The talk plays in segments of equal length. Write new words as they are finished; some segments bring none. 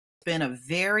Been a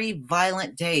very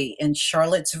violent day in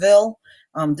Charlottesville.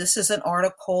 This is an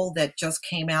article that just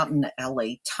came out in the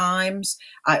LA Times.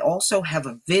 I also have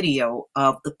a video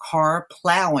of the car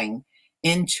plowing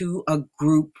into a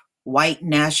group white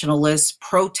nationalist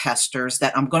protesters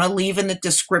that I'm going to leave in the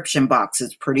description box.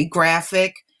 It's pretty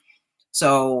graphic,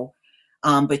 so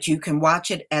but you can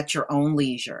watch it at your own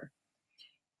leisure.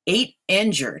 8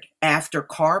 injured after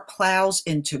car plows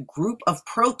into group of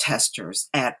protesters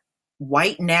at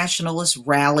white nationalist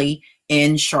rally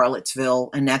in Charlottesville,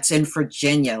 and that's in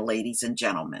Virginia, ladies and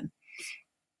gentlemen.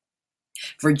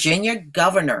 Virginia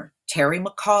Governor Terry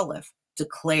McAuliffe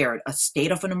declared a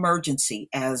state of an emergency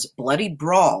as bloody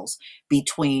brawls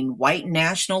between white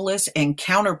nationalists and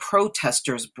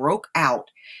counter-protesters broke out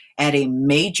at a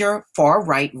major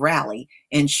far-right rally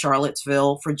in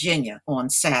Charlottesville, Virginia on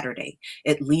Saturday.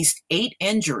 At least 8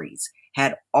 injuries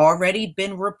had already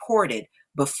been reported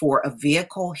before a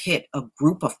vehicle hit a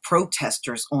group of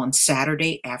protesters on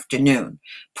Saturday afternoon,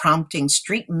 prompting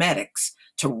street medics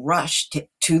to rush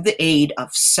to the aid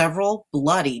of several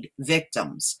bloodied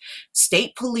victims.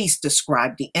 State police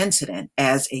described the incident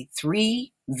as a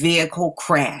 3-vehicle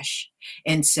crash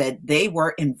and said they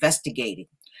were investigating.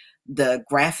 The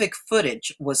graphic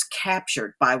footage was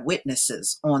captured by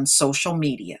witnesses on social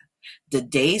media. The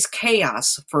day's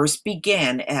chaos first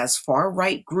began as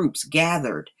far-right groups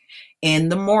gathered in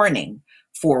the morning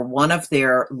for one of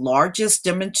their largest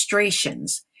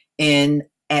demonstrations in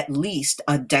at least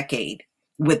a decade,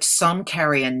 with some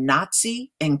carrying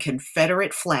Nazi and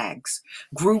Confederate flags.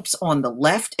 Groups on the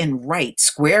left and right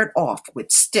squared off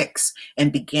with sticks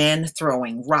and began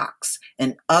throwing rocks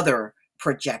and other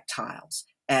projectiles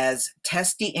as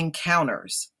testy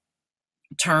encounters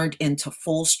turned into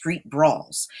full street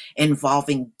brawls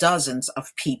involving dozens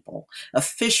of people.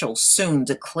 Officials soon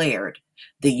declared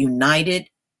the United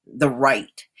the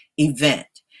Right event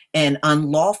an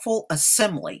unlawful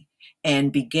assembly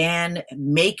and began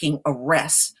making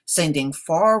arrests, sending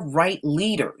far-right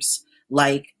leaders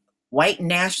like white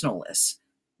nationalists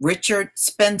Richard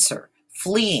Spencer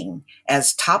fleeing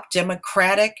as top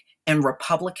Democratic and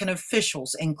Republican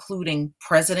officials, including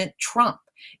President Trump,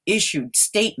 issued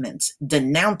statements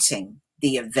denouncing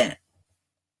the event.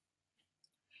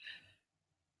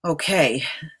 Okay,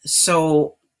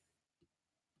 so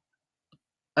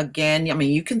again, I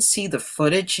mean, you can see the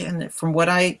footage, and from what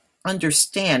I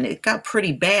understand, it got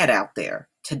pretty bad out there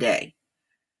today.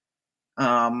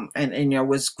 And you know,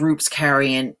 was groups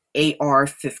carrying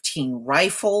AR-15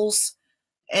 rifles.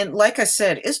 And like I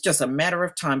said, it's just a matter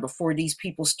of time before these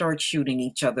people start shooting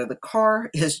each other. The car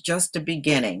is just the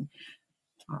beginning.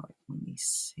 All right, let me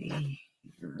see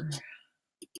here.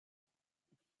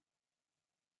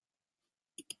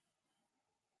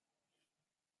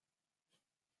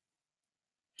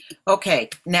 Okay,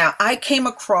 now I came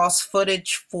across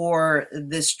footage for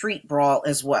the street brawl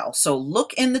as well. So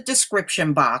look in the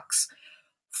description box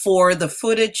for the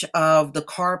footage of the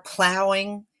car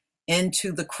plowing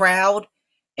into the crowd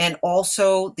and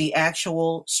also the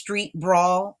actual street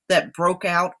brawl that broke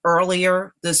out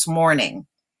earlier this morning.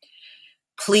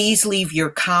 Please leave your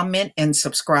comment and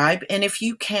subscribe. And if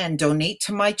you can donate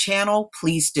to my channel,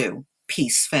 please do.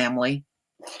 Peace, family.